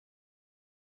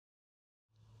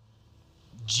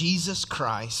Jesus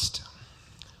Christ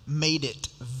made it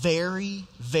very,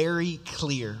 very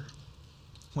clear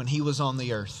when he was on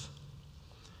the earth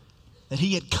that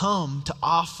he had come to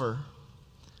offer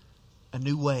a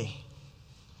new way.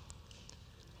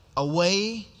 A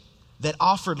way that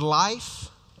offered life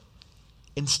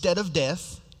instead of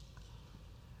death.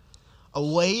 A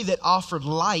way that offered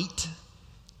light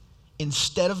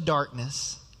instead of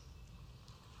darkness.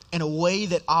 And a way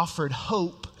that offered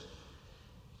hope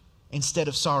instead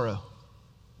of sorrow.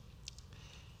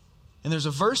 And there's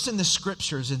a verse in the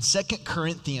scriptures in 2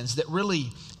 Corinthians that really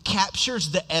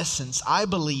captures the essence, I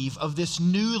believe, of this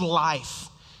new life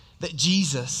that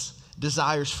Jesus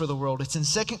desires for the world. It's in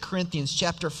 2 Corinthians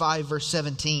chapter 5, verse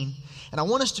 17. And I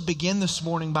want us to begin this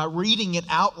morning by reading it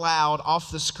out loud off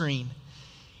the screen.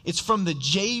 It's from the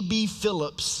J.B.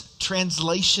 Phillips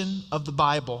translation of the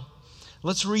Bible.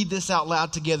 Let's read this out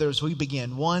loud together as we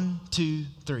begin. 1, 2,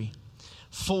 3.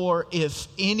 For if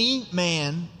any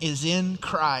man is in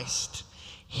Christ,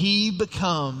 he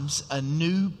becomes a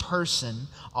new person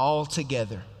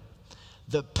altogether.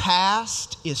 The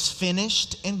past is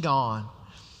finished and gone.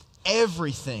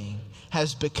 Everything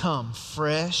has become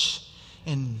fresh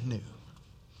and new.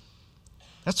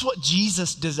 That's what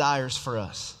Jesus desires for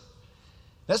us.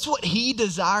 That's what he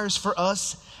desires for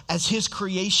us as his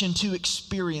creation to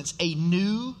experience a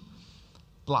new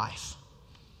life.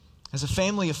 As a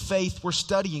family of faith, we're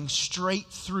studying straight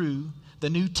through the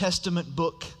New Testament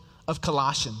book of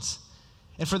Colossians.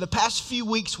 And for the past few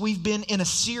weeks, we've been in a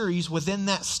series within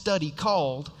that study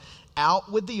called Out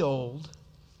with the Old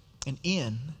and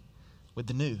In with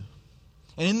the New.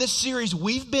 And in this series,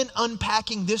 we've been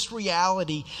unpacking this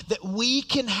reality that we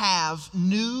can have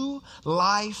new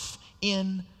life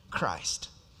in Christ.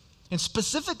 And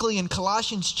specifically in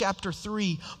Colossians chapter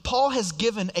 3, Paul has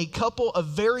given a couple of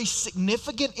very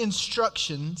significant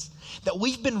instructions that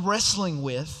we've been wrestling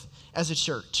with as a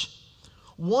church.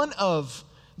 One of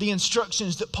the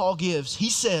instructions that Paul gives, he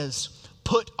says,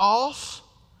 put off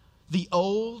the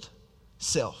old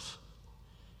self.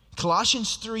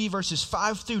 Colossians 3 verses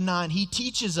 5 through 9, he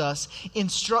teaches us,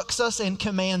 instructs us, and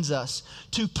commands us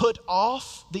to put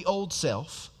off the old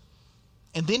self.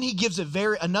 And then he gives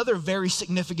another very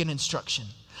significant instruction.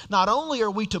 Not only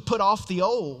are we to put off the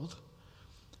old,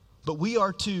 but we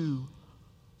are to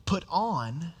put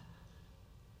on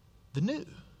the new.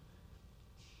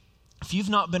 If you've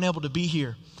not been able to be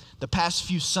here the past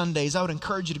few Sundays, I would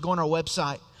encourage you to go on our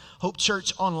website,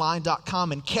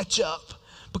 hopechurchonline.com, and catch up.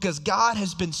 Because God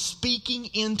has been speaking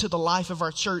into the life of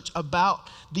our church about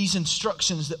these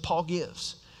instructions that Paul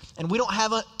gives. And we don't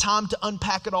have time to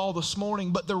unpack it all this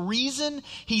morning, but the reason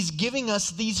he's giving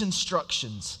us these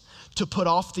instructions to put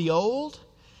off the old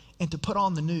and to put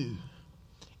on the new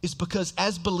is because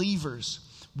as believers,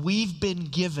 we've been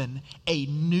given a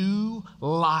new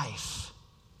life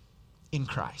in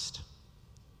Christ.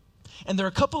 And there are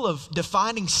a couple of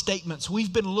defining statements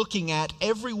we've been looking at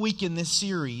every week in this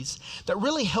series that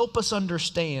really help us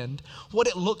understand what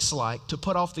it looks like to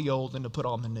put off the old and to put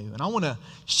on the new. And I want to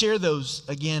share those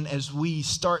again as we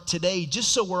start today,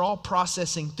 just so we're all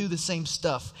processing through the same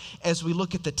stuff as we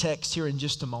look at the text here in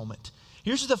just a moment.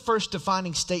 Here's the first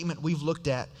defining statement we've looked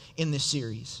at in this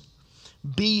series.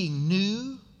 Being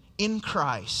new in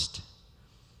Christ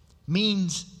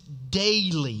means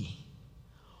daily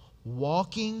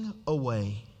walking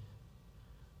away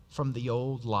from the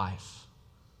old life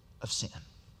of sin.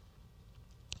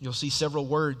 You'll see several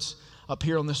words up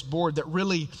here on this board that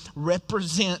really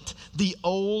represent the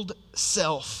old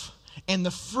self and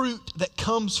the fruit that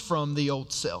comes from the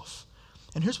old self.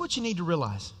 And here's what you need to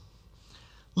realize.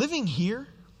 Living here,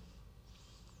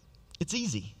 it's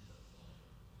easy.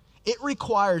 It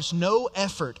requires no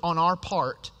effort on our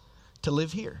part to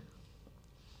live here.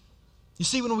 You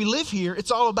see, when we live here,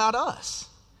 it's all about us.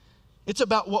 It's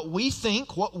about what we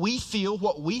think, what we feel,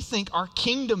 what we think our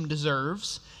kingdom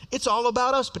deserves. It's all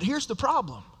about us. But here's the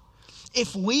problem.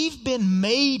 If we've been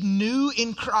made new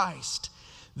in Christ,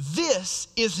 this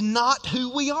is not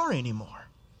who we are anymore.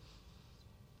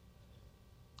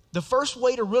 The first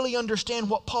way to really understand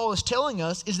what Paul is telling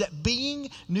us is that being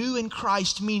new in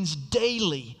Christ means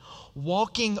daily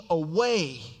walking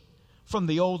away from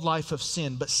the old life of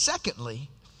sin. But secondly,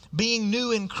 being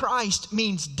new in Christ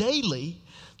means daily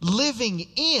living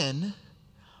in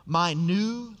my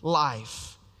new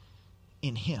life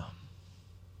in Him.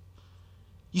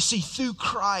 You see, through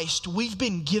Christ, we've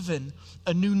been given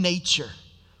a new nature.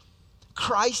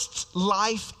 Christ's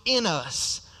life in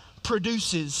us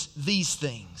produces these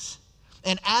things.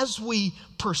 And as we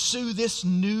pursue this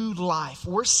new life,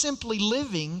 we're simply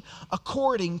living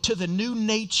according to the new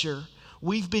nature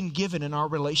we've been given in our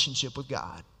relationship with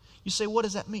God. You say, what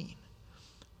does that mean?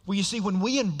 Well, you see, when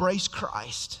we embrace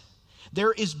Christ,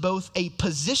 there is both a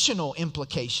positional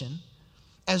implication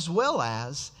as well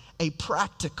as a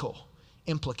practical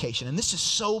implication. And this is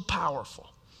so powerful.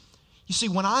 You see,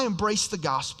 when I embrace the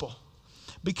gospel,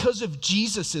 because of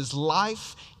Jesus'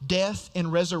 life, death,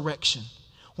 and resurrection,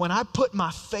 when I put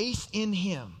my faith in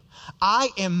him, I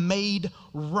am made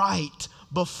right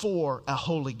before a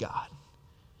holy God.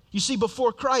 You see,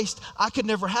 before Christ, I could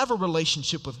never have a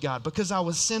relationship with God because I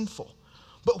was sinful.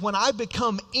 But when I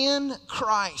become in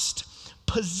Christ,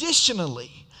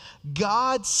 positionally,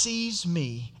 God sees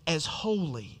me as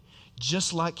holy,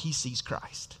 just like he sees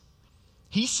Christ.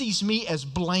 He sees me as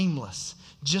blameless,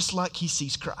 just like he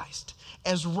sees Christ.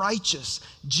 As righteous,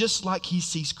 just like he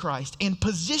sees Christ. And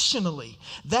positionally,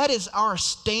 that is our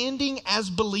standing as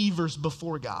believers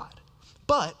before God.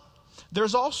 But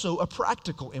there's also a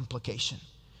practical implication.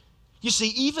 You see,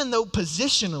 even though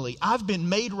positionally I've been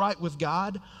made right with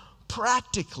God,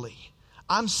 practically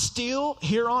I'm still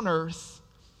here on earth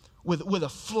with a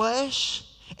flesh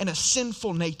and a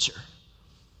sinful nature.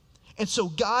 And so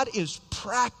God is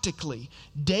practically,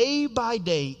 day by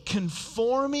day,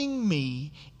 conforming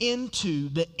me into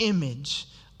the image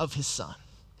of his Son.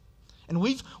 And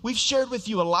we've shared with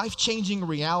you a life-changing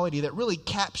reality that really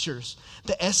captures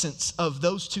the essence of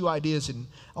those two ideas, and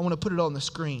I want to put it on the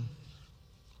screen.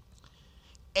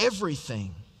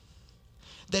 Everything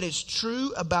that is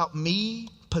true about me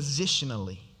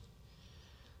positionally,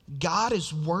 God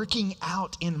is working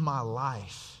out in my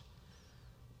life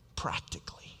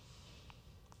practically.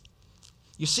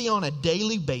 You see, on a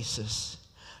daily basis,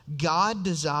 God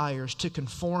desires to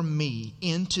conform me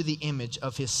into the image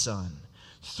of his Son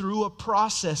through a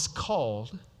process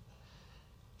called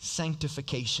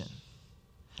sanctification.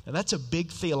 Now, that's a big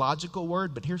theological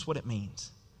word, but here's what it means.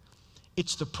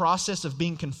 It's the process of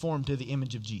being conformed to the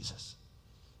image of Jesus.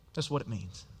 That's what it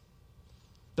means.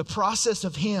 The process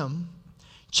of him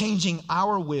changing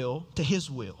our will to his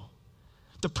will.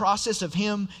 The process of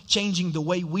him changing the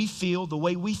way we feel, the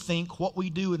way we think, what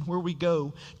we do, and where we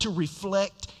go to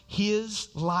reflect his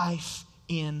life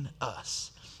in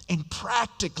us. And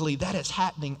practically that is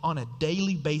happening on a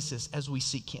daily basis as we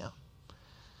seek him.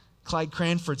 Clyde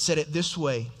Cranford said it this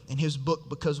way in his book,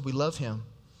 Because We Love Him.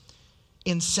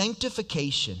 In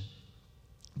sanctification,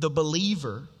 the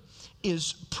believer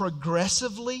is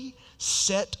progressively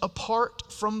set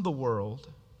apart from the world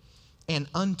and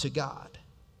unto God.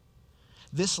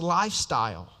 This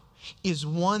lifestyle is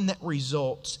one that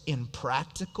results in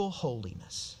practical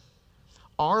holiness.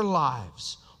 Our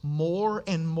lives more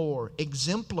and more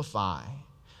exemplify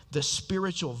the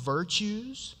spiritual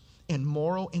virtues and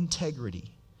moral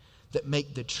integrity that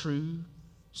make the true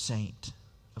saint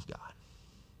of God.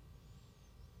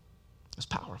 It's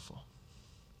powerful.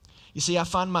 You see, I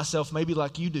find myself, maybe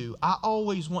like you do, I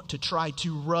always want to try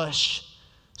to rush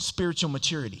spiritual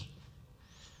maturity.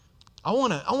 I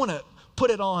want to put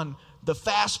it on the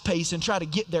fast pace and try to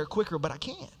get there quicker, but I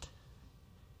can't.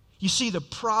 You see, the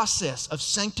process of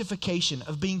sanctification,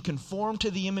 of being conformed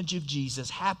to the image of Jesus,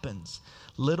 happens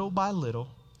little by little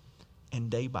and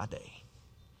day by day.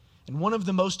 And one of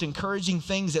the most encouraging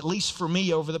things, at least for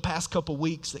me over the past couple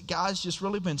weeks, that God's just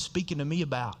really been speaking to me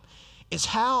about is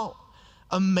how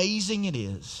amazing it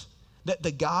is that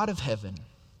the God of heaven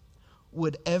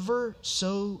would ever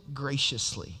so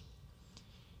graciously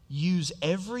use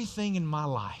everything in my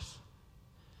life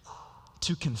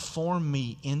to conform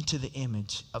me into the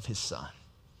image of his Son,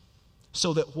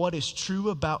 so that what is true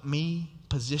about me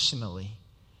positionally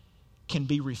can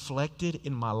be reflected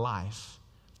in my life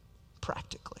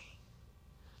practically.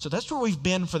 So that's where we've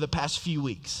been for the past few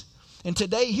weeks. And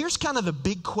today, here's kind of the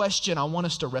big question I want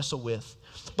us to wrestle with,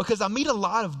 because I meet a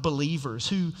lot of believers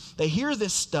who they hear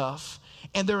this stuff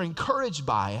and they're encouraged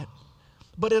by it,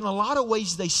 but in a lot of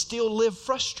ways they still live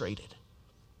frustrated.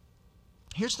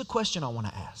 Here's the question I want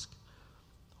to ask.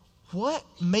 What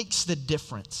makes the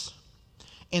difference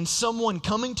in someone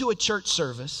coming to a church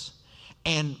service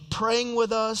and praying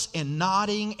with us and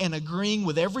nodding and agreeing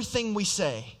with everything we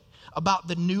say about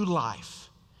the new life,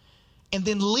 and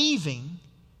then leaving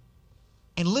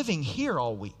and living here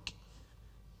all week,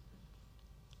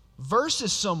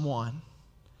 versus someone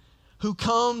who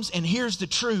comes and hears the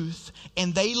truth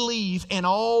and they leave and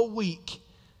all week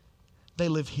they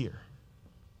live here?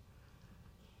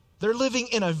 They're living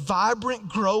in a vibrant,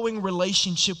 growing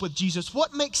relationship with Jesus.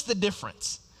 What makes the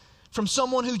difference from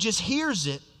someone who just hears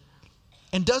it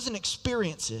and doesn't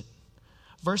experience it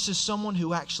versus someone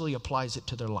who actually applies it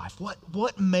to their life?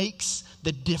 What makes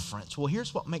the difference? Well,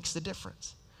 here's what makes the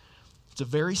difference. It's a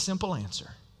very simple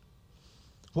answer.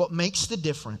 What makes the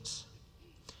difference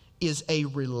is a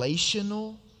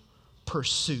relational,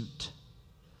 pursuit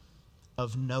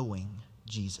of knowing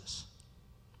Jesus.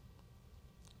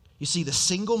 You see, the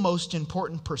single most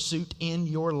important pursuit in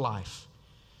your life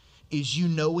is you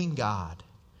knowing God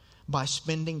by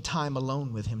spending time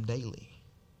alone with Him daily.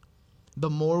 The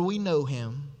more we know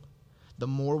Him, the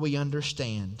more we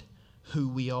understand who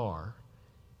we are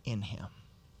in Him.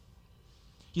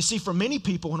 You see, for many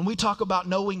people, when we talk about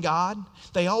knowing God,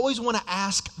 they always want to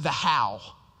ask the how.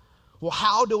 Well,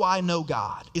 how do I know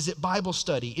God? Is it Bible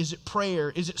study? Is it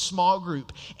prayer? Is it small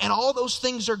group? And all those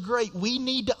things are great. We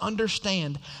need to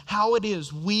understand how it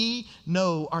is we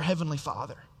know our Heavenly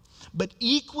Father. But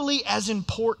equally as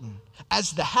important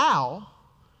as the how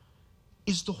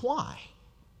is the why.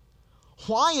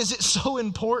 Why is it so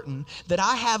important that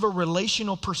I have a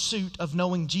relational pursuit of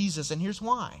knowing Jesus? And here's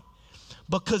why.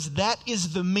 Because that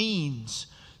is the means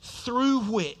through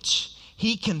which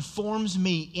He conforms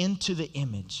me into the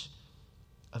image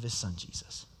of His Son,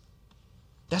 Jesus.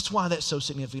 That's why that's so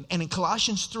significant. And in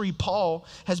Colossians 3, Paul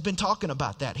has been talking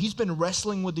about that. He's been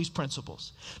wrestling with these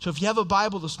principles. So if you have a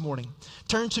Bible this morning,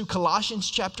 turn to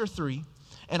Colossians chapter 3,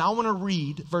 and I want to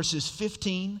read verses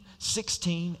 15,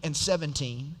 16, and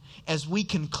 17 as we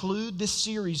conclude this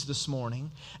series this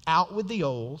morning, out with the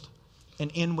old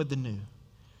and in with the new.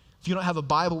 If you don't have a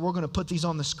Bible, we're going to put these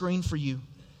on the screen for you.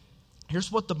 Here's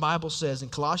what the Bible says in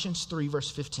Colossians 3, verse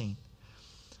 15.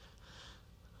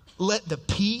 Let the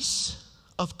peace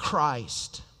of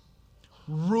Christ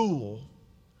rule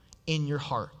in your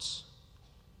hearts,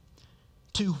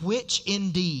 to which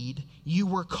indeed you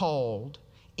were called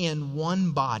in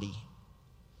one body,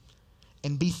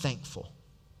 and be thankful.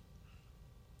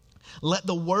 Let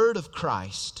the word of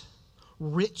Christ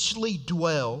richly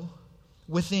dwell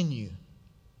within you,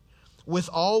 with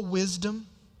all wisdom,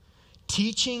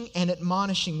 teaching and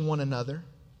admonishing one another,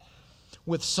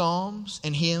 with psalms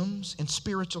and hymns and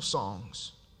spiritual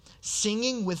songs,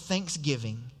 singing with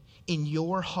thanksgiving in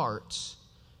your hearts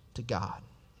to God.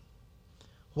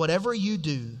 Whatever you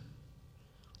do,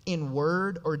 in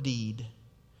word or deed,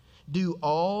 do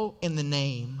all in the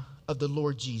name of the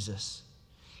Lord Jesus,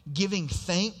 giving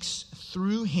thanks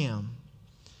through Him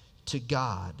to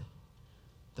God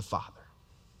the Father.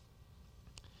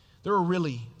 There are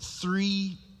really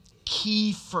three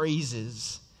key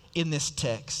phrases in this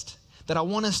text that I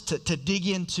want us to dig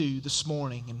into this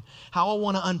morning. And how I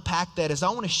want to unpack that is I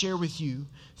want to share with you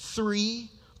three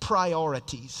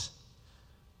priorities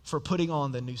for putting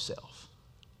on the new self.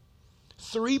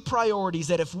 Three priorities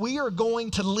that if we are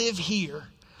going to live here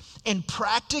and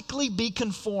practically be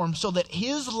conformed so that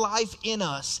His life in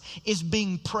us is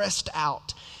being pressed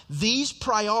out, these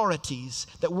priorities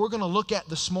that we're going to look at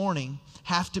this morning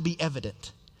have to be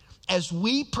evident. As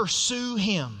we pursue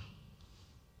Him,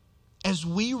 as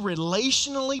we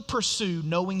relationally pursue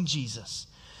knowing Jesus,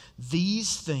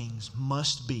 these things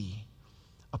must be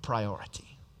a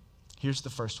priority. Here's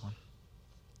the first one.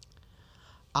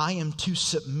 I am to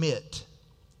submit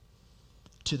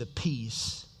to the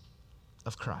peace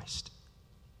of Christ.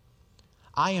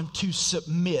 I am to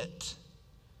submit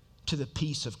to the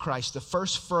peace of Christ. The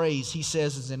first phrase he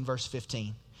says is in verse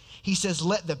 15. He says,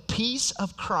 let the peace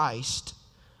of Christ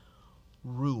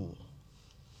rule.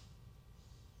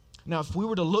 Now, if we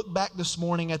were to look back this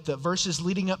morning at the verses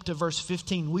leading up to verse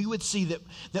 15, we would see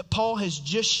that Paul has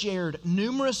just shared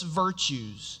numerous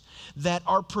virtues that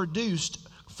are produced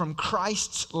from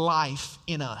Christ's life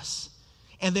in us.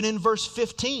 And then in verse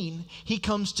 15, he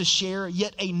comes to share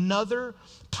yet another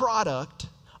product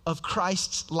of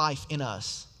Christ's life in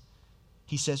us.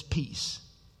 He says peace.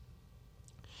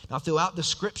 Now, throughout the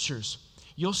scriptures,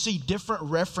 you'll see different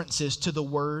references to the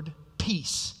word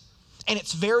peace. And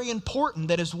it's very important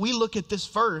that as we look at this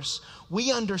verse,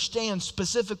 we understand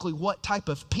specifically what type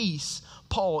of peace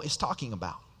Paul is talking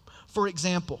about. For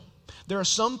example, there are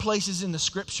some places in the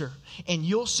scripture, and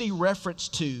you'll see reference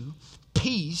to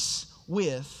peace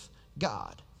with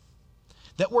God.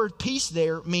 That word peace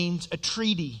there means a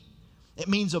treaty. It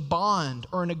means a bond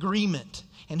or an agreement.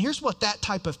 And here's what that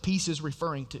type of peace is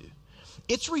referring to.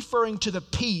 It's referring to the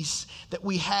peace that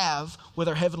we have with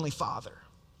our Heavenly Father.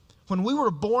 When we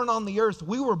were born on the earth,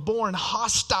 we were born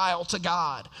hostile to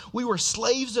God. We were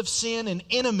slaves of sin and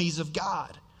enemies of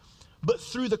God. But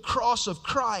through the cross of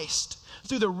Christ,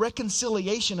 through the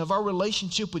reconciliation of our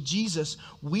relationship with Jesus,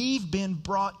 we've been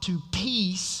brought to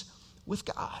peace with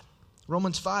God.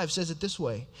 Romans 5 says it this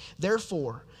way.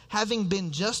 Therefore, having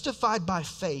been justified by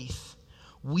faith,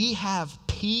 we have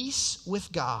peace with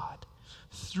God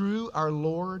through our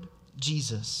Lord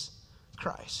Jesus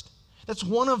Christ. That's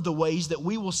one of the ways that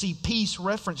we will see peace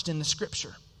referenced in the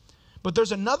scripture. But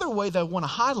there's another way that I want to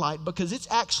highlight, because it's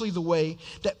actually the way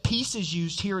that peace is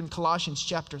used here in Colossians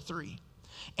chapter 3.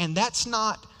 And that's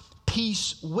not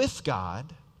peace with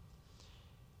God.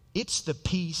 It's the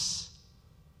peace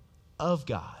of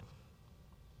God.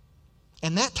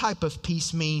 And that type of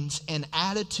peace means an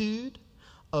attitude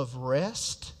of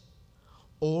rest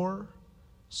or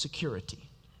security.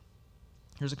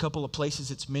 Here's a couple of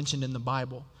places it's mentioned in the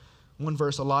Bible. One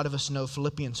verse a lot of us know,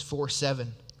 Philippians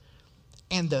 4:7.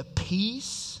 And the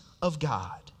peace of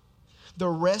God, the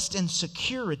rest and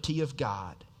security of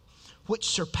God, which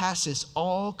surpasses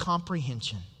all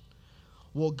comprehension,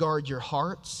 will guard your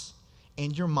hearts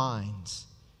and your minds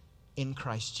in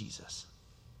Christ Jesus.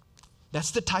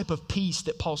 That's the type of peace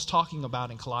that Paul's talking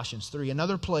about in Colossians 3.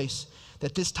 Another place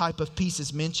that this type of peace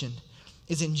is mentioned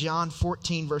is in John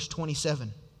 14, verse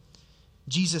 27.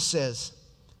 Jesus says,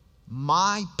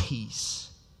 "My peace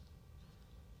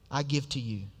I give to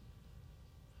you.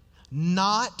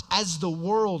 Not as the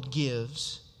world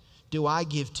gives, do I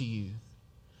give to you.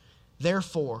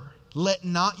 Therefore, let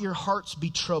not your hearts be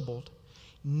troubled,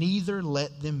 neither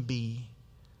let them be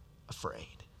afraid."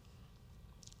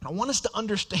 I want us to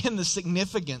understand the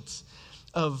significance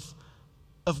of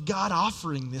God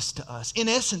offering this to us. In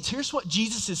essence, here's what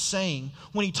Jesus is saying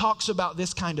when he talks about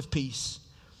this kind of peace.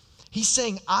 He's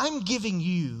saying, I'm giving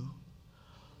you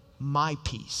my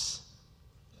peace.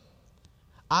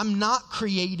 I'm not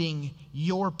creating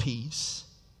your peace.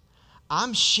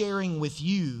 I'm sharing with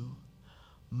you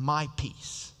my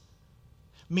peace.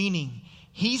 Meaning,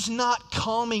 he's not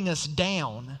calming us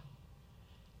down.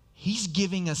 He's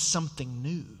giving us something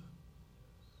new.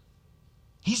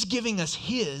 He's giving us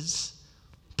his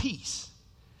peace.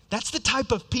 That's the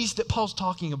type of peace that Paul's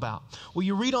talking about. Well,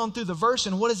 you read on through the verse,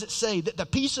 and what does it say? That the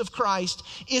peace of Christ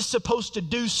is supposed to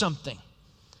do something.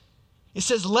 It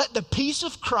says, let the peace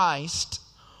of Christ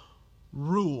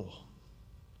rule,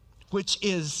 which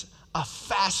is a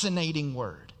fascinating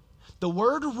word. The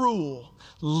word rule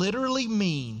literally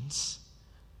means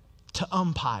to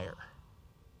umpire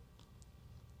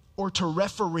or to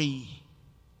referee.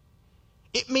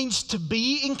 It means to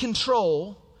be in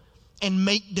control and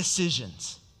make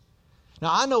decisions.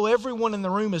 Now, I know everyone in the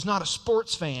room is not a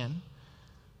sports fan,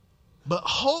 but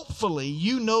hopefully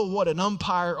you know what an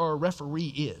umpire or a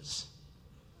referee is.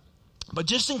 But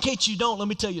just in case you don't, let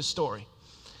me tell you a story.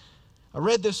 I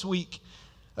read this week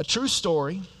a true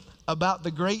story about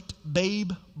the great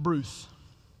Babe Ruth.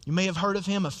 You may have heard of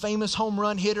him, a famous home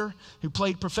run hitter who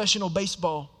played professional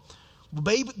baseball.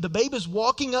 The Babe is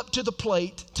walking up to the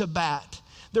plate to bat.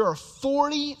 There are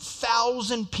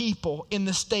 40,000 people in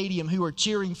the stadium who are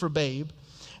cheering for Babe.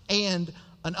 And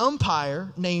an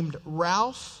umpire named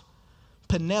Ralph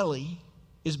Pinelli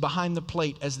is behind the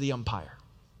plate as the umpire.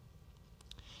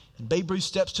 And Babe Ruth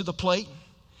steps to the plate,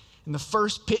 and the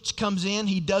first pitch comes in.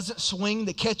 He doesn't swing.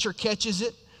 The catcher catches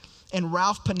it, and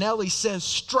Ralph Pinelli says,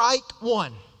 "Strike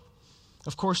one."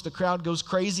 Of course, the crowd goes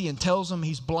crazy and tells him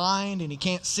he's blind and he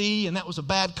can't see, and that was a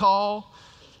bad call,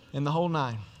 and the whole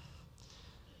nine.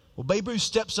 Well, Babe Ruth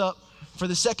steps up for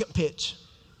the second pitch.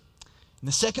 And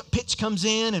the second pitch comes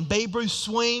in, and Babe Ruth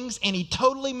swings, and he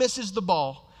totally misses the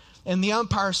ball. And the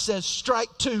umpire says,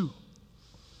 "Strike two."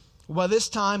 Well, by this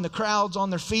time, the crowd's on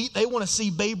their feet. They want to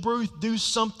see Babe Ruth do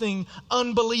something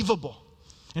unbelievable.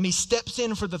 And he steps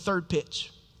in for the third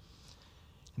pitch.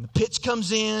 And the pitch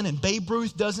comes in, and Babe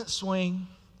Ruth doesn't swing.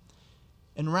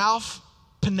 And Ralph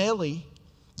Pinelli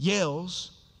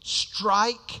yells,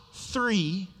 "Strike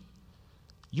three,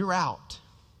 you're out."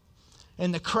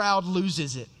 And the crowd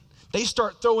loses it. They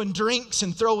start throwing drinks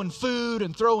and throwing food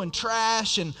and throwing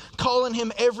trash and calling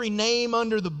him every name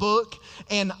under the book.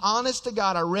 And honest to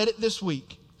God, I read it this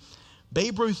week.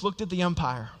 Babe Ruth looked at the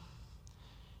umpire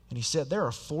and he said, "There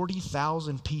are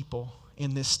 40,000 people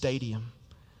in this stadium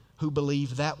who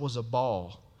believe that was a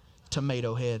ball,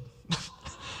 tomato head."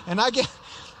 And I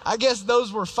guess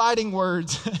those were fighting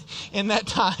words in that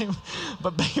time.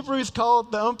 But Babe Ruth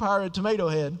called the umpire a tomato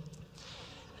head.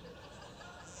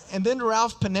 And then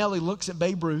Ralph Pinelli looks at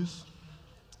Babe Ruth.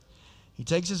 He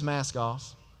takes his mask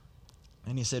off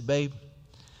and he said, "Babe,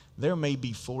 there may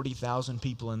be 40,000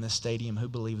 people in this stadium who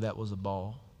believe that was a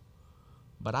ball,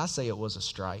 but I say it was a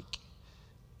strike,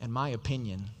 and my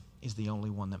opinion is the only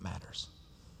one that matters."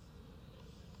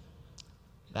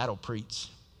 That'll preach.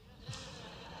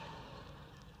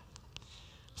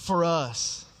 For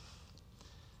us,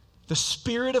 the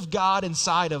Spirit of God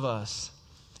inside of us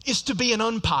is to be an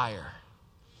umpire.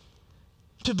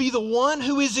 To be the one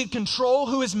who is in control,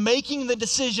 who is making the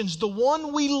decisions, the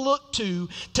one we look to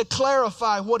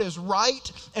clarify what is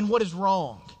right and what is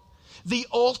wrong. The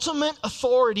ultimate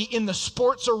authority in the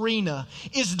sports arena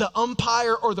is the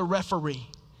umpire or the referee.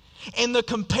 And the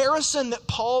comparison that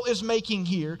Paul is making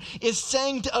here is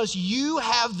saying to us, you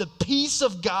have the peace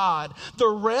of God, the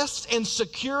rest and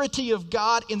security of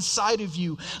God inside of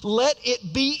you. Let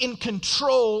it be in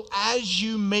control as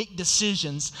you make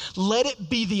decisions. Let it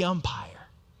be the umpire.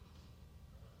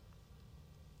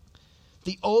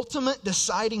 The ultimate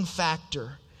deciding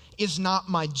factor is not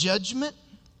my judgment,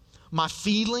 my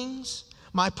feelings,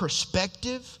 my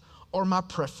perspective, or my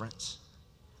preference.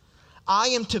 I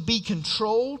am to be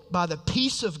controlled by the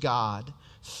peace of God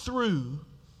through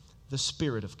the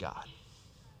Spirit of God.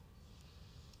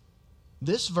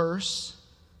 This verse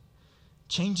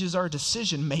changes our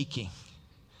decision making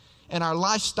and our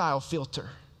lifestyle filter.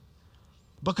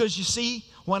 Because you see,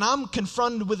 when I'm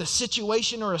confronted with a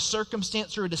situation or a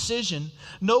circumstance or a decision,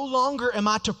 no longer am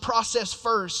I to process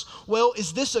first, well,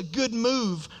 is this a good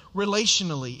move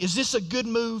relationally? Is this a good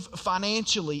move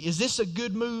financially? Is this a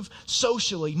good move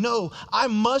socially? No, I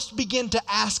must begin to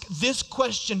ask this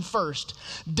question first.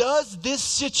 Does this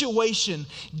situation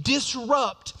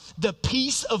disrupt the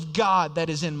peace of God that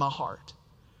is in my heart?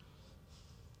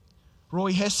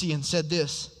 Roy Hession said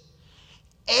this: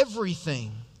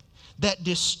 everything that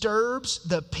disturbs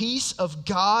the peace of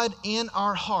God in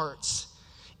our hearts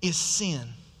is sin.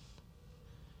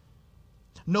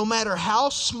 No matter how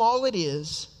small it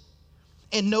is,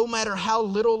 and no matter how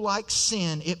little like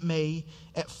sin it may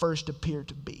at first appear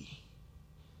to be.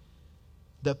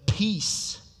 The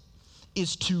peace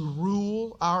is to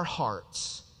rule our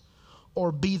hearts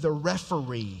or be the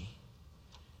referee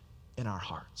in our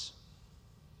hearts.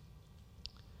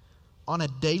 On a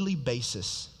daily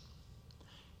basis,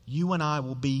 you and I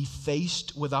will be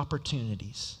faced with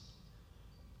opportunities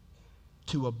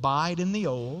to abide in the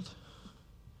old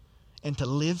and to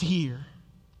live here,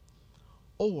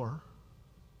 or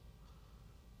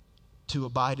to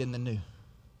abide in the new.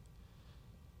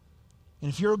 And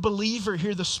if you're a believer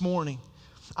here this morning,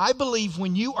 I believe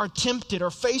when you are tempted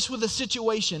or faced with a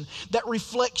situation that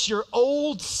reflects your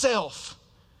old self,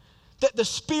 that the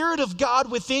Spirit of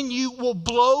God within you will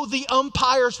blow the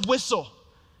umpire's whistle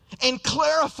and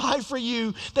clarify for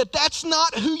you that that's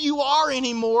not who you are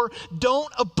anymore.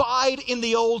 Don't abide in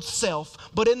the old self.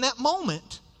 But in that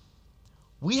moment,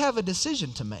 we have a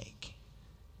decision to make.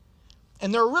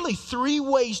 And there are really three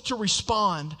ways to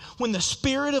respond when the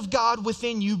Spirit of God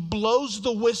within you blows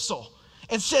the whistle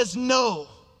and says no.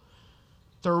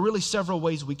 There are really several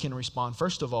ways we can respond.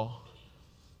 First of all,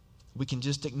 we can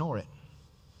just ignore it.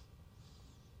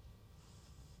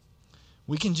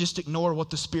 We can just ignore what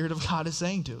the Spirit of God is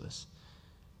saying to us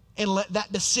and let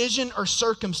that decision or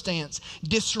circumstance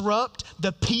disrupt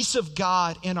the peace of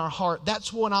God in our heart.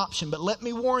 That's one option. But let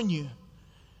me warn you,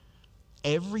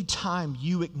 every time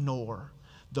you ignore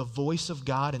the voice of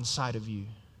God inside of you,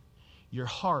 your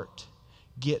heart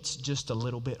gets just a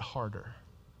little bit harder.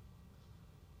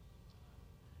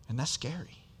 And that's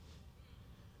scary.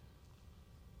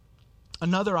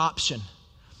 Another option,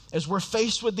 as we're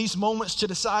faced with these moments to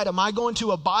decide, am I going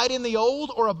to abide in the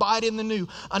old or abide in the new?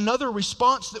 Another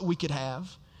response that we could have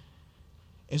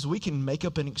is we can make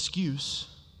up an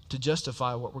excuse to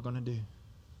justify what we're going to do.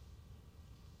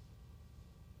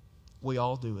 We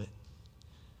all do it.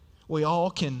 We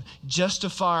all can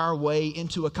justify our way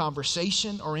into a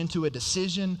conversation or into a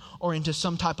decision or into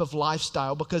some type of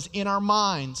lifestyle because in our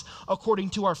minds, according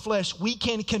to our flesh, we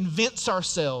can convince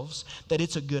ourselves that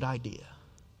it's a good idea.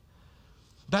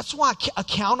 That's why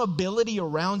accountability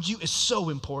around you is so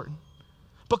important,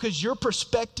 because your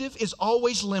perspective is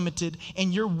always limited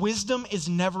and your wisdom is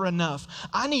never enough.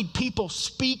 I need people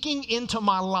speaking into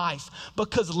my life,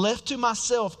 because left to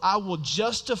myself, I will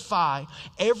justify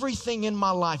everything in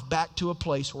my life back to a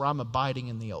place where I'm abiding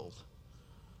in the old.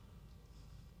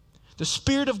 The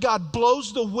Spirit of God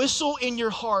blows the whistle in your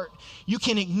heart. You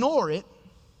can ignore it.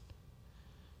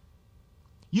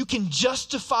 You can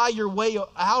justify your way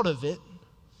out of it.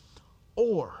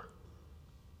 Or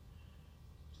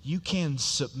you can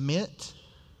submit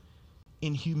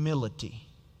in humility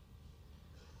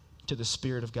to the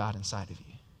Spirit of God inside of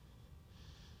you.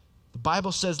 The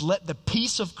Bible says, let the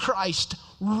peace of Christ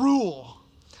rule.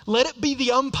 Let it be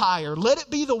the umpire. Let it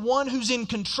be the one who's in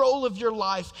control of your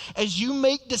life. As you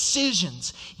make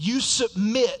decisions, you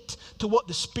submit to what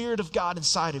the Spirit of God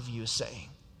inside of you is saying.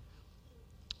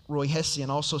 Roy Hession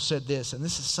also said this, and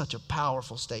this is such a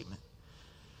powerful statement.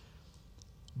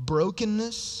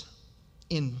 Brokenness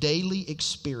in daily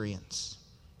experience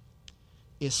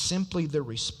is simply the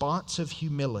response of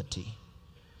humility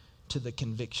to the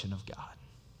conviction of God.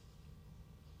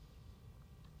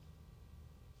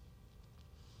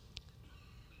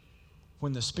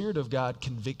 when the Spirit of God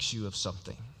convicts you of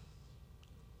something,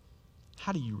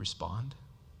 how do you respond?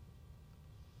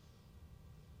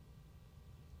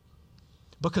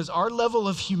 Because our level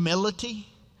of humility,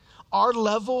 our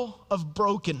level of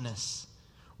brokenness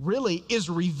really is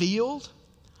revealed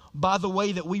by the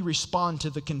way that we respond to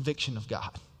the conviction of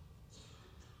God.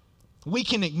 We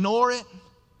can ignore it.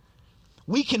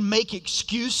 We can make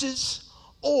excuses,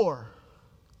 or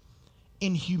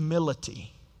in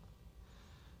humility,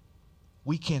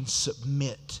 we can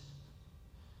submit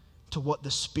to what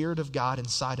the Spirit of God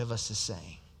inside of us is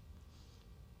saying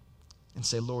and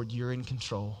say, Lord, you're in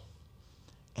control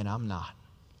and I'm not.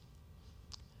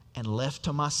 And left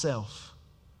to myself,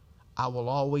 I will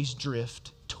always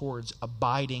drift towards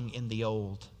abiding in the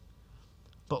old.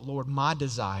 But Lord, my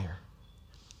desire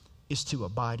is to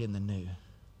abide in the new.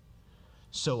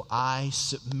 So I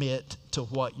submit to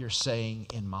what you're saying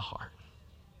in my heart.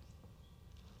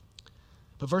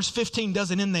 But verse 15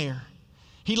 doesn't end there.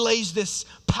 He lays this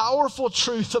powerful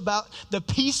truth about the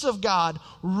peace of God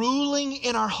ruling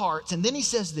in our hearts. And then he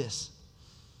says this,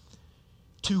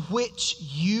 to which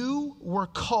you were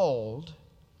called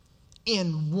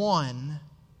in one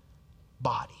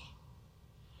body.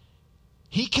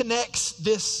 He connects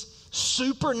this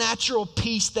supernatural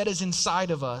peace that is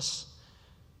inside of us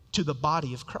to the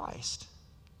body of Christ.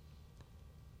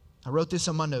 I wrote this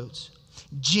on my notes.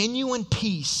 Genuine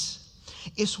peace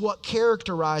is what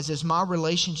characterizes my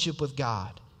relationship with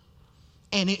God,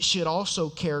 and it should also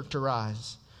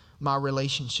characterize my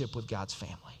relationship with God's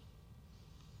family.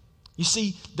 You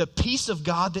see, the peace of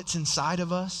God that's inside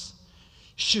of us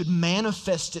should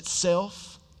manifest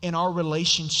itself in our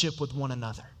relationship with one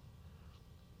another.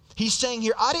 He's saying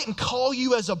here, I didn't call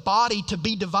you as a body to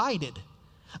be divided.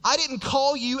 I didn't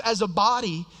call you as a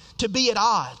body to be at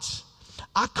odds.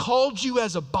 I called you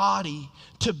as a body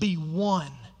to be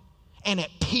one and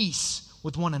at peace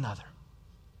with one another.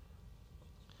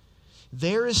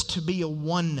 There is to be a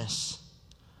oneness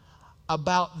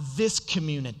about this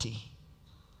community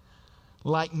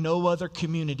like no other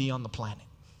community on the planet.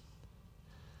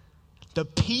 The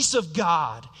peace of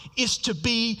God is to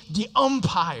be the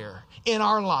umpire in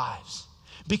our lives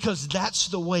because that's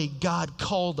the way God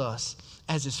called us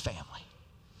as His family.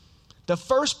 The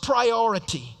first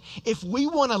priority, if we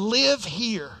want to live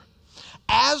here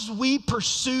as we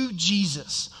pursue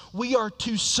Jesus, we are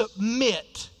to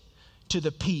submit to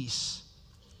the peace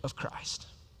of Christ.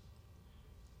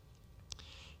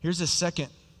 Here's a second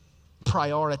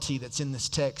priority that's in this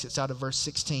text. It's out of verse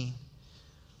 16.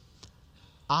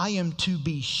 I am to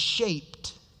be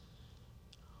shaped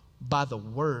by the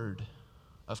word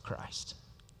of Christ.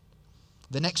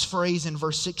 The next phrase in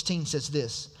verse 16 says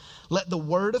this, let the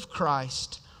word of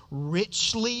Christ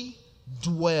richly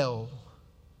dwell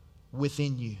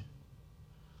within you.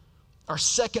 Our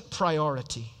second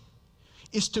priority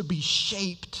is to be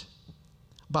shaped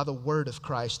by the word of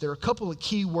Christ. There are a couple of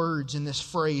key words in this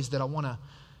phrase that I want to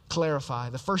clarify.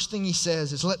 The first thing he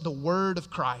says is let the word of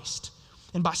Christ.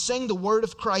 And by saying the word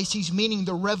of Christ, he's meaning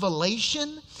the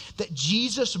revelation that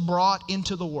Jesus brought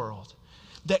into the world.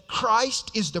 That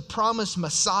Christ is the promised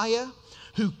Messiah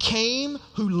who came,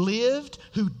 who lived,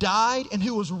 who died, and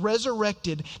who was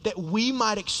resurrected that we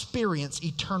might experience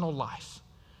eternal life.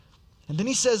 And then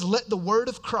he says, let the word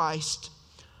of Christ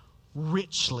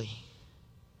richly.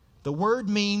 The word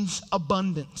means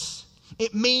abundance.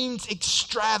 It means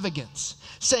extravagance.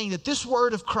 Saying that this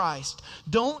word of Christ,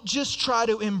 don't just try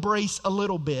to embrace a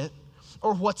little bit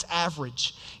or what's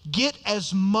average. Get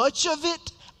as much of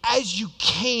it as you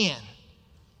can.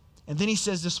 And then he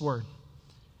says this word.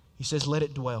 He says, let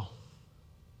it dwell.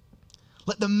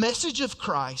 Let the message of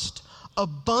Christ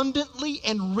abundantly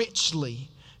and richly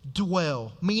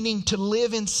dwell, meaning to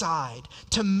live inside,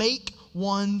 to make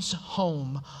one's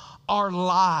home. Our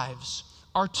lives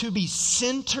are to be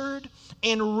centered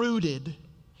and rooted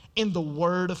in the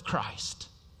word of Christ.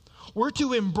 We're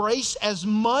to embrace as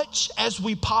much as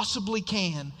we possibly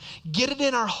can. Get it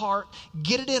in our heart,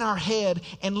 get it in our head,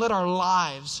 and let our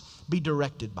lives be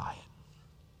directed by it.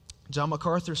 John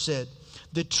MacArthur said,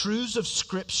 the truths of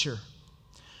Scripture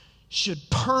should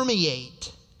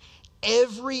permeate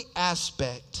every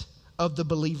aspect of the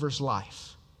believer's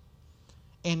life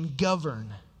and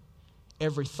govern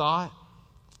every thought,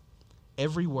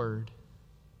 every word,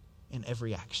 and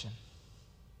every action.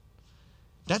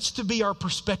 That's to be our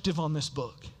perspective on this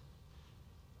book.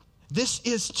 This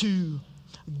is to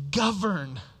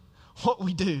govern what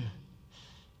we do.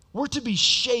 We're to be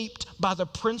shaped by the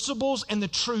principles and the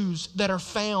truths that are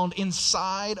found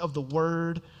inside of the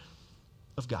Word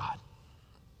of God.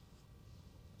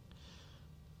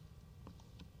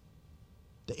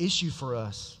 The issue for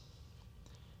us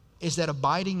is that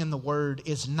abiding in the Word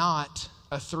is not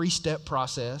a 3-step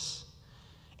process,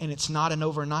 and it's not an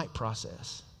overnight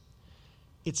process.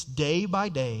 It's day by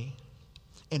day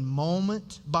and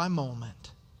moment by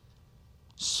moment,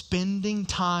 spending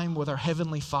time with our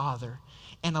Heavenly Father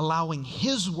and allowing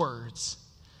His words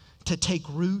to take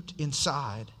root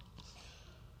inside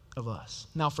of us.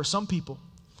 Now, for some people,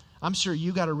 I'm sure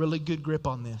you got a really good grip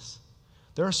on this.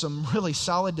 There are some really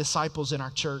solid disciples in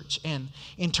our church, and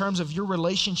in terms of your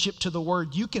relationship to the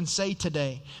Word, you can say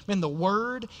today, man, the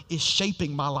Word is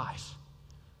shaping my life.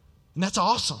 And that's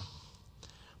awesome.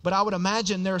 But I would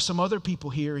imagine there are some other people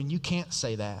here, and you can't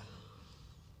say that.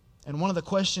 And one of the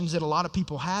questions that a lot of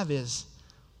people have is,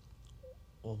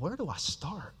 well, where do I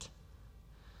start?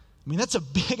 I mean, that's a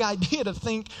big idea to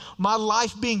think my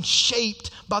life being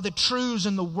shaped by the truths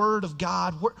and the Word of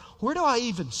God. Where do I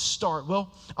even start?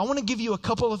 Well, I want to give you a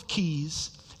couple of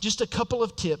keys, just a couple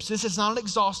of tips. This is not an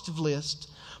exhaustive list,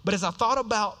 but as I thought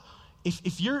about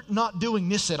if you're not doing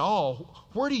this at all,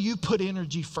 where do you put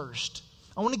energy first?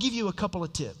 I want to give you a couple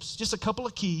of tips, just a couple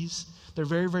of keys. They're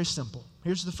very, very simple.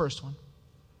 Here's the first one.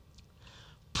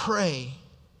 Pray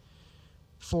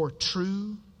for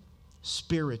true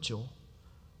spiritual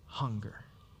hunger.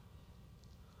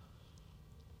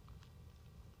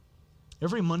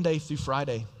 Every Monday through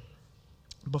Friday,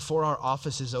 before our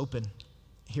office is open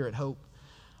here at Hope,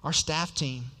 our staff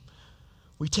team,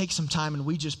 we take some time and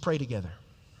we just pray together.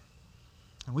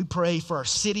 And we pray for our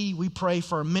city, we pray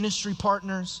for our ministry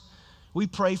partners, we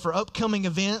pray for upcoming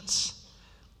events,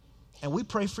 and we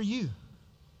pray for you.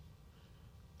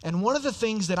 And one of the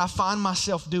things that I find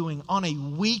myself doing on a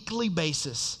weekly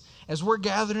basis as we're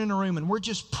gathered in a room and we're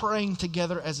just praying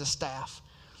together as a staff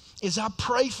is I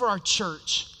pray for our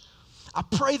church. I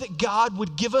pray that God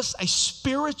would give us a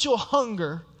spiritual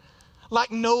hunger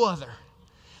like no other.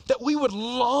 That we would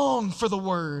long for the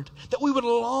Word. That we would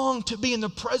long to be in the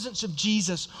presence of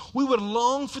Jesus. We would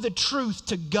long for the truth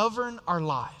to govern our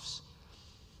lives.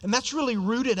 And that's really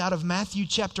rooted out of Matthew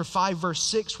chapter 5, verse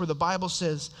 6, where the Bible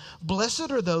says,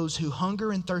 "Blessed are those who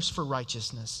hunger and thirst for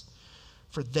righteousness,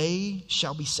 for they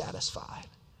shall be satisfied."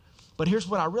 But here's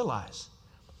what I realize.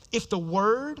 If the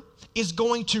Word is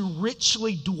going to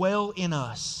richly dwell in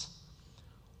us,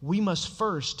 we must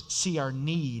first see our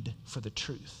need for the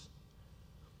truth.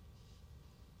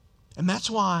 And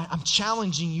that's why I'm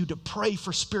challenging you to pray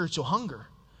for spiritual hunger.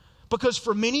 Because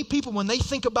for many people, when they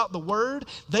think about the Word,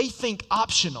 they think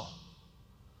optional.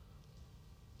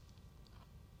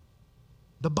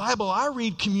 The Bible I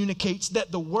read communicates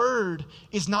that the Word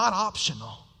is not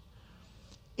optional.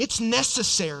 It's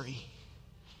necessary.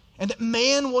 And that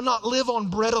man will not live on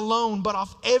bread alone, but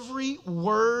off every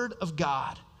word of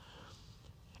God.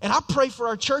 And I pray for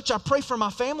our church, I pray for my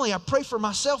family, I pray for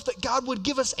myself that God would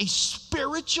give us a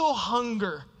spiritual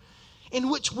hunger in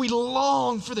which we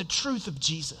long for the truth of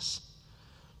Jesus.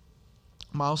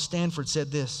 Miles Stanford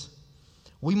said this: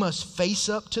 we must face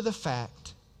up to the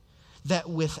fact that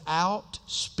without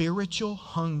spiritual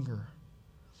hunger,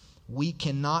 we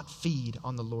cannot feed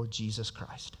on the Lord Jesus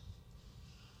Christ.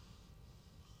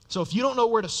 So if you don't know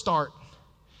where to start,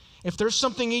 if there's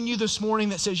something in you this morning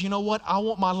that says, you know what, I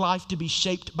want my life to be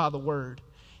shaped by the Word,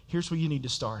 here's where you need to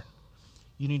start.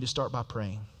 You need to start by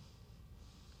praying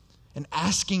and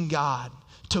asking God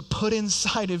to put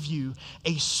inside of you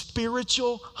a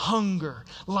spiritual hunger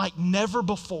like never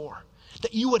before,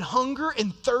 that you would hunger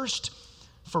and thirst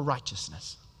for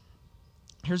righteousness.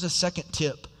 Here's a second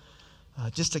tip,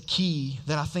 just a key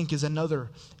that I think is another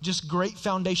just great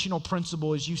foundational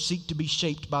principle as you seek to be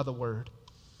shaped by the Word.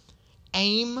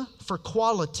 Aim for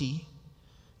quality,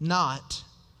 not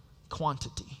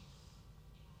quantity.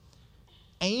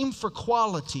 Aim for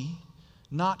quality,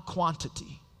 not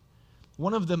quantity.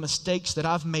 One of the mistakes that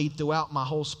I've made throughout my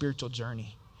whole spiritual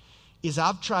journey is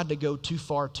I've tried to go too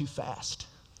far too fast.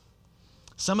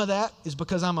 Some of that is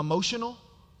because I'm emotional.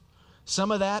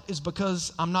 Some of that is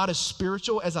because I'm not as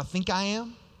spiritual as I think I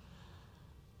am.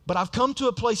 But I've come to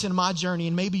a place in my journey,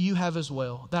 and maybe you have as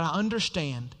well, that I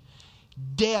understand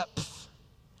depth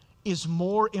is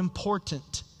more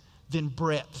important than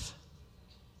breadth.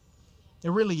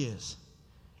 It really is.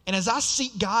 And as I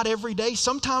seek God every day,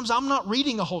 sometimes I'm not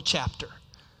reading a whole chapter.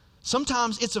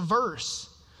 Sometimes it's a verse.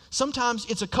 Sometimes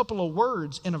it's a couple of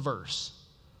words in a verse.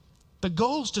 The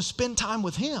goal is to spend time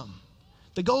with Him.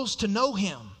 The goal is to know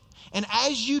Him. And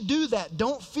as you do that,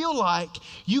 don't feel like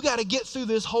you got to get through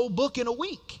this whole book in a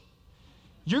week.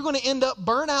 You're going to end up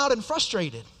burnt out and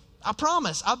frustrated. I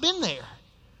promise. I've been there.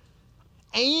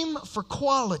 Aim for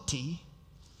quality,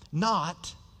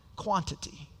 not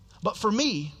quantity. But for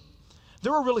me,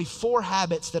 There are really 4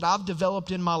 habits that I've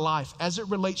developed in my life as it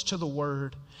relates to the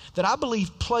Word that I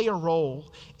believe play a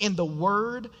role in the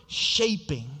Word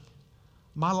shaping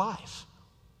my life.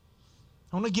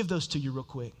 I want to give those to you real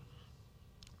quick.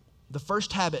 The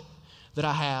first habit that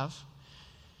I have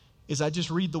is I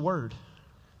just read the Word.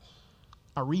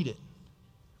 I read it.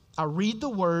 I read the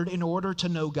Word in order to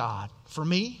know God. For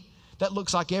me, that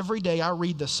looks like every day I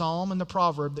read the Psalm and the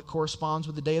proverb that corresponds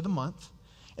with the day of the month.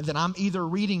 And then I'm either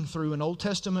reading through an Old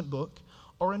Testament book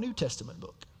or a New Testament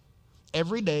book.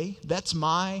 Every day, that's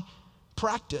my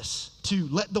practice to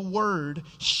let the Word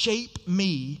shape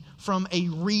me from a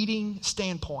reading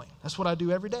standpoint. That's what I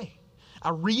do every day.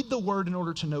 I read the Word in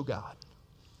order to know God.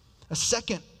 A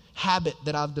second habit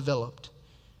that I've developed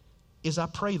is I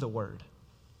pray the Word.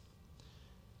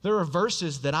 There are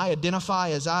verses that I identify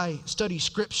as I study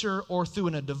Scripture or through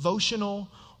in a devotional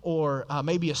or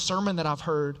maybe a sermon that I've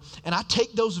heard, and I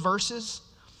take those verses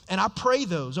and I pray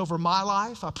those over my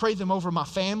life, I pray them over my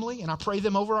family, and I pray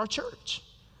them over our church.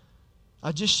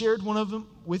 I just shared one of them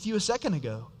with you a second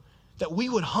ago, that we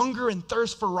would hunger and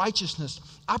thirst for righteousness.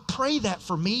 I pray that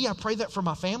for me, I pray that for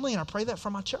my family, and I pray that for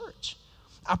my church.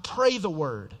 I pray the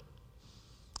Word.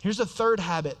 Here's a third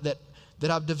habit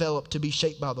that I've developed to be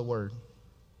shaped by the Word.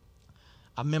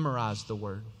 I memorize the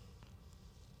Word.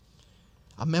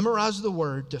 I memorize the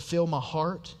Word to fill my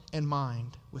heart and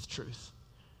mind with truth.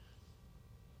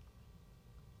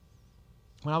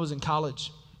 When I was in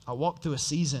college, I walked through a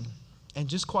season, and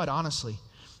just quite honestly,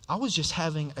 I was just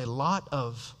having a lot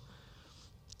of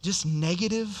just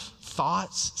negative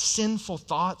thoughts, sinful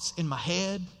thoughts in my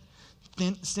head,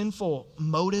 sinful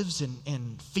motives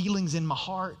and feelings in my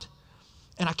heart.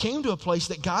 And I came to a place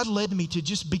that God led me to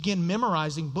just begin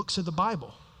memorizing books of the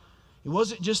Bible. It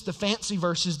wasn't just the fancy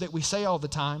verses that we say all the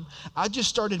time. I just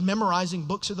started memorizing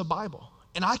books of the Bible.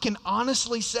 And I can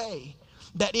honestly say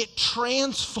that it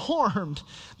transformed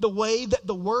the way that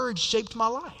the Word shaped my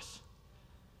life.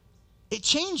 It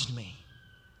changed me.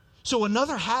 So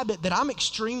another habit that I'm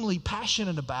extremely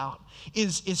passionate about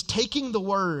is taking the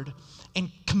Word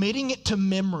and committing it to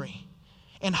memory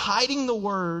and hiding the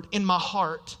Word in my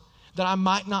heart that I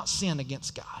might not sin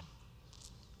against God.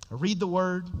 I read the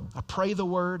Word, I pray the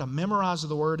Word, I memorize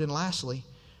the Word, and lastly,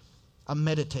 I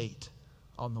meditate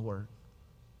on the Word.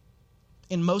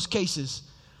 In most cases,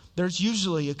 there's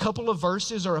usually a couple of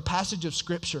verses or a passage of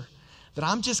Scripture that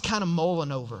I'm just kind of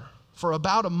mulling over for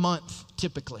about a month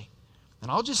typically. And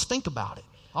I'll just think about it.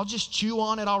 I'll just chew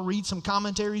on it. I'll read some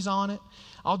commentaries on it.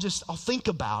 I'll think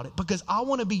about it because I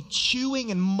want to be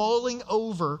chewing and mulling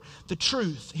over the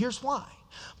truth. Here's why.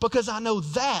 Because I know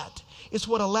that is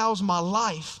what allows my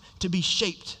life to be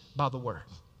shaped by the Word.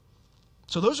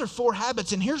 So those are 4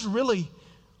 habits, and here's really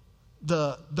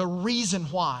the reason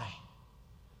why.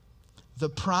 The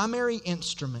primary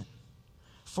instrument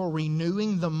for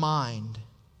renewing the mind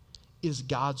is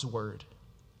God's Word.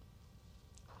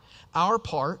 Our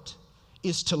part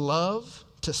is to love,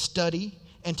 to study,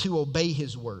 and to obey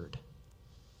His Word.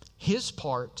 His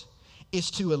part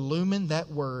is to illumine that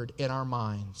Word in our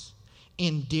minds,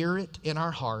 endear it in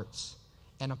our hearts,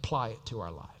 and apply it to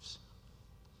our lives.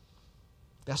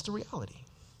 That's the reality.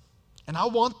 And I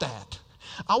want that.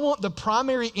 I want the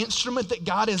primary instrument that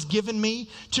God has given me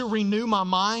to renew my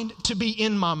mind to be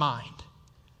in my mind.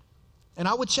 And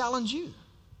I would challenge you.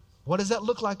 What does that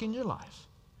look like in your life?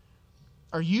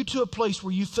 Are you to a place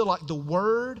where you feel like the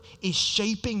Word is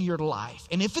shaping your life?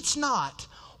 And if it's not,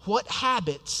 what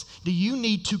habits do you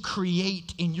need to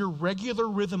create in your regular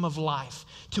rhythm of life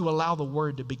to allow the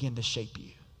Word to begin to shape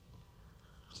you?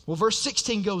 Well, verse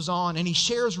 16 goes on, and he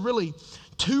shares really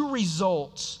 2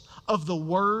 results of the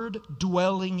Word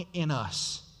dwelling in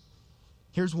us.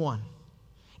 Here's one.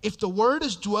 If the Word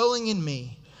is dwelling in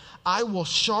me, I will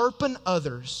sharpen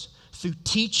others through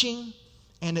teaching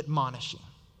and admonishing.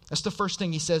 That's the first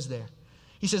thing he says there.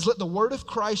 He says, let the word of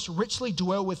Christ richly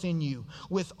dwell within you,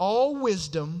 with all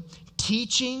wisdom,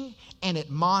 teaching and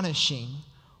admonishing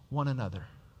one another.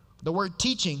 The word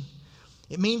teaching,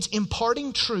 it means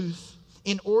imparting truth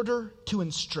in order to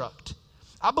instruct.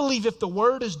 I believe if the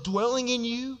word is dwelling in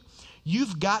you,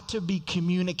 you've got to be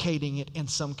communicating it in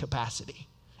some capacity.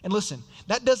 And listen,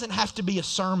 that doesn't have to be a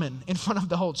sermon in front of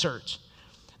the whole church.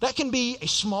 That can be a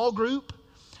small group.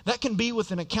 That can be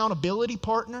with an accountability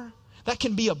partner. That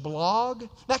can be a blog.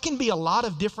 That can be a lot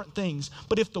of different things.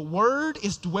 But if the word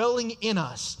is dwelling in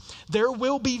us, there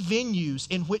will be venues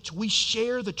in which we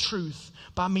share the truth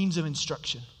by means of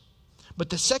instruction. But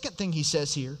the second thing he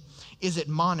says here is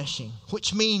admonishing,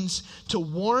 which means to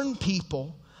warn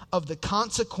people of the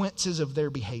consequences of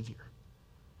their behavior.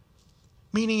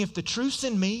 Meaning if the truth's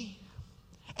in me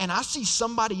and I see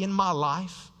somebody in my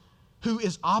life who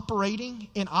is operating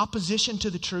in opposition to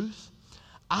the truth,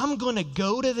 I'm going to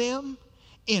go to them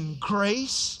in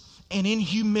grace and in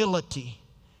humility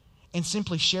and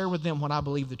simply share with them what I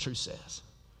believe the truth says.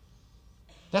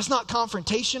 That's not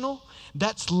confrontational,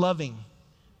 that's loving.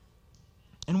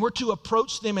 And we're to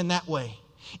approach them in that way.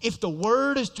 If the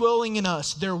word is dwelling in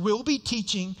us, there will be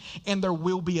teaching and there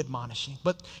will be admonishing.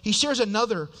 But he shares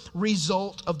another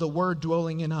result of the word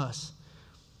dwelling in us.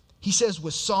 He says,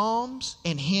 with psalms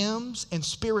and hymns and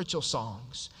spiritual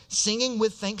songs, singing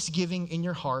with thanksgiving in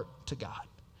your heart to God.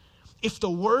 If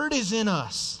the word is in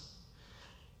us,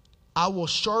 I will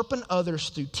sharpen others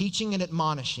through teaching and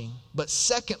admonishing. But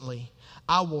secondly,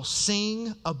 I will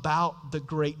sing about the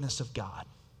greatness of God.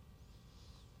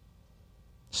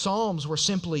 Psalms were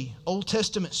simply Old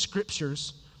Testament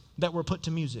scriptures that were put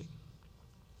to music.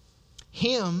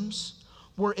 Hymns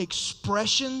were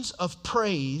expressions of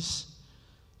praise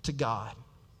to God.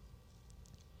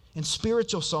 And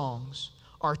spiritual songs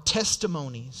are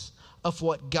testimonies of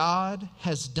what God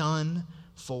has done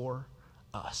for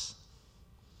us.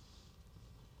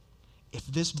 If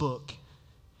this book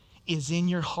is in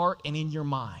your heart and in your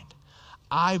mind,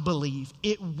 I believe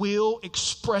it will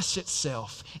express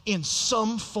itself in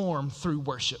some form through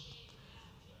worship.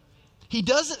 He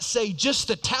doesn't say just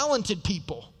the talented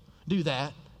people do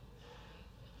that.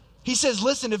 He says,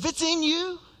 listen, if it's in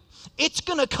you, it's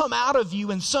going to come out of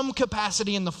you in some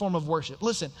capacity in the form of worship.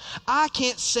 Listen, I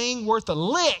can't sing worth a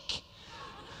lick,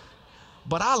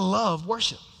 but I love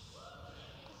worship.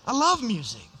 I love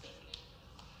music.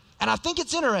 And I think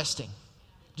it's interesting.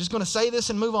 Just going to say this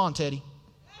and move on, Teddy.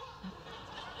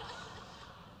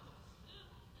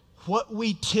 What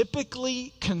we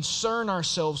typically concern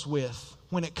ourselves with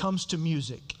when it comes to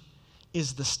music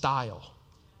is the style.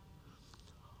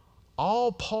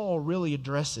 All Paul really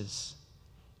addresses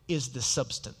is the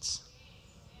substance.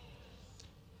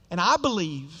 And I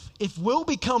believe if we'll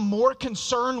become more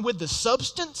concerned with the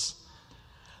substance,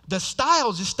 the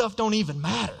styles and stuff don't even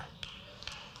matter.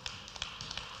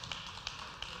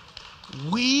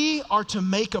 We are to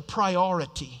make a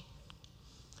priority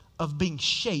of being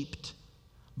shaped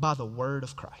by the word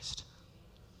of Christ.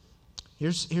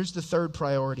 Here's the third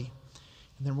priority,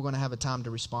 and then we're going to have a time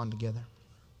to respond together.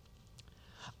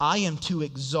 I am to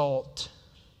exalt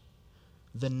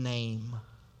the name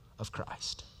of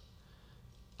Christ.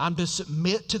 I'm to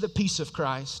submit to the peace of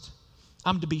Christ.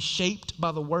 I'm to be shaped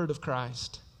by the word of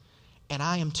Christ, and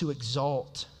I am to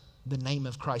exalt the name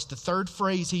of Christ. The third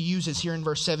phrase he uses here in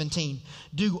verse 17,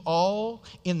 do all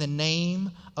in the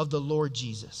name of the Lord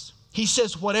Jesus. He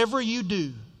says, whatever you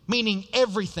do, meaning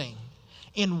everything,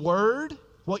 in word,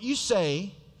 what you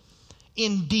say,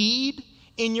 in deed,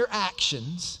 in your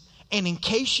actions, and in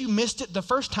case you missed it the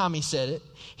first time he said it,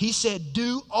 he said,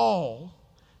 do all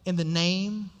in the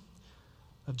name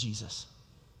of Jesus.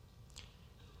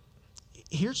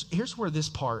 Here's where this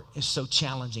part is so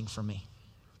challenging for me.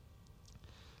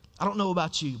 I don't know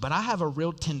about you, but I have a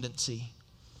real tendency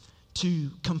to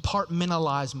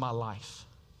compartmentalize my life.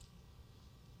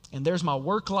 And there's my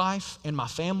work life and my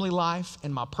family life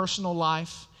and my personal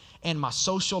life and my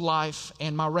social life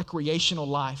and my recreational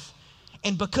life.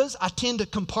 And because I tend to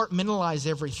compartmentalize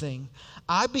everything,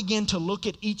 I begin to look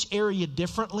at each area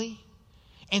differently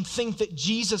and think that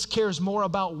Jesus cares more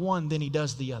about one than he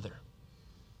does the other.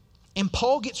 And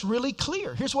Paul gets really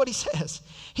clear. Here's what he says.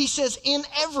 He says, in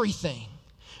everything,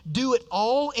 do it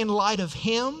all in light of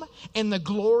him and the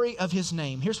glory of his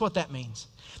name. Here's what that means.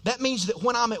 That means that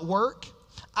when I'm at work,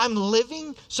 I'm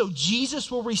living so Jesus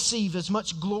will receive as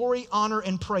much glory, honor,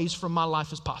 and praise from my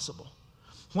life as possible.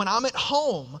 When I'm at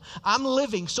home, I'm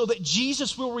living so that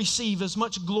Jesus will receive as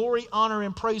much glory, honor,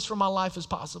 and praise from my life as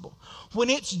possible. When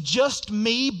it's just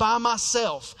me by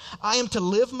myself, I am to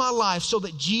live my life so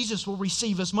that Jesus will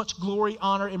receive as much glory,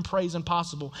 honor, and praise as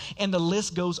possible. And the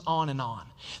list goes on and on.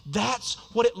 That's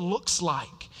what it looks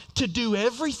like to do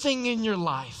everything in your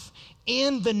life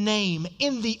in the name,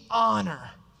 in the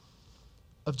honor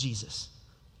of Jesus.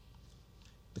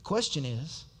 The question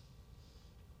is,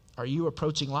 are you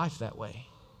approaching life that way?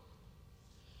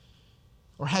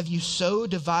 Or have you so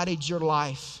divided your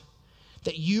life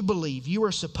that you believe you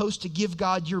are supposed to give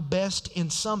God your best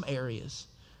in some areas,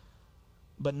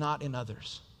 but not in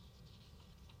others?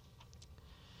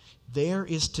 There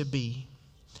is to be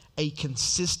a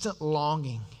consistent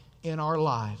longing in our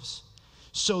lives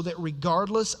so that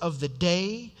regardless of the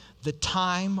day, the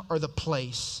time, or the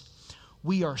place,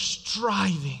 we are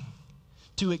striving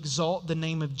to exalt the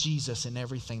name of Jesus in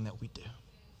everything that we do.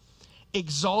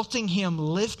 Exalting him,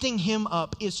 lifting him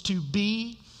up is to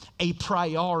be a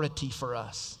priority for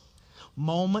us,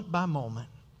 moment by moment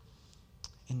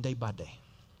and day by day.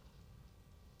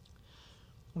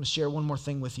 want to share one more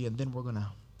thing with you, and then we're going to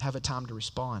have a time to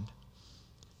respond.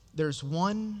 There's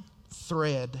one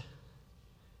thread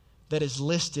that is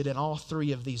listed in all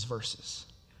three of these verses.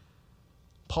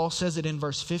 Paul says it in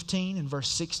verse 15, in verse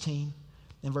 16,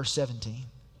 and verse 17.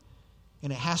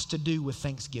 And it has to do with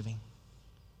thanksgiving.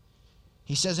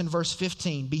 He says in verse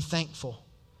 15, be thankful.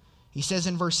 He says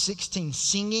in verse 16,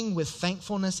 singing with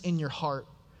thankfulness in your heart.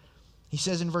 He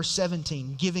says in verse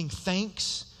 17, giving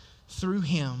thanks through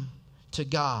him to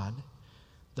God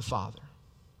the Father.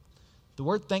 The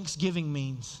word thanksgiving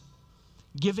means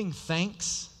giving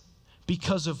thanks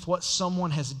because of what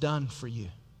someone has done for you.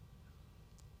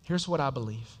 Here's what I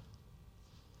believe.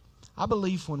 I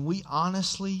believe when we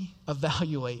honestly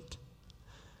evaluate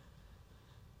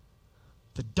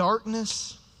the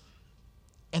darkness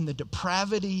and the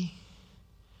depravity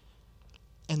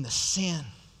and the sin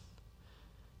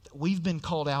that we've been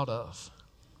called out of,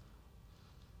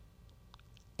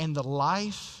 and the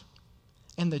life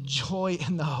and the joy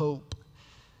and the hope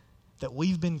that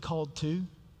we've been called to,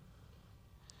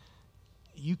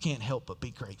 you can't help but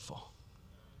be grateful.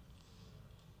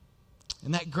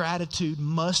 And that gratitude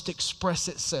must express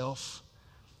itself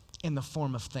in the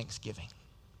form of thanksgiving.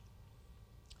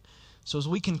 So as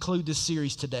we conclude this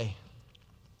series today,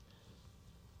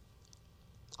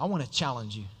 I want to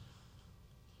challenge you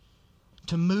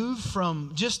to move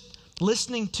from just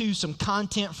listening to some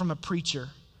content from a preacher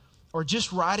or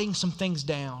just writing some things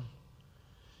down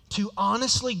to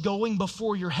honestly going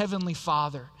before your Heavenly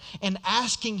Father and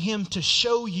asking Him to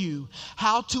show you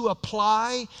how to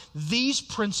apply these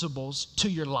principles to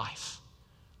your life.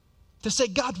 To say,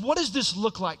 God, what does this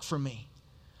look like for me?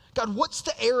 God, what's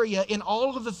the area in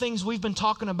all of the things we've been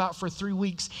talking about for 3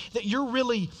 weeks that you're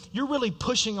really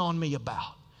pushing on me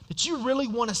about, that you really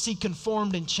want to see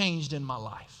conformed and changed in my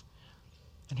life?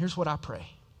 And here's what I pray.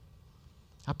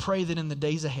 I pray that in the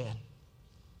days ahead,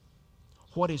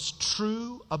 what is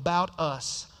true about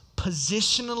us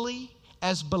positionally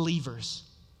as believers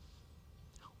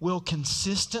will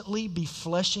consistently be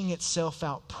fleshing itself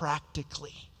out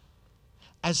practically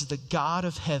as the God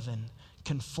of heaven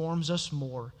conforms us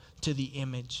more to the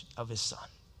image of His Son.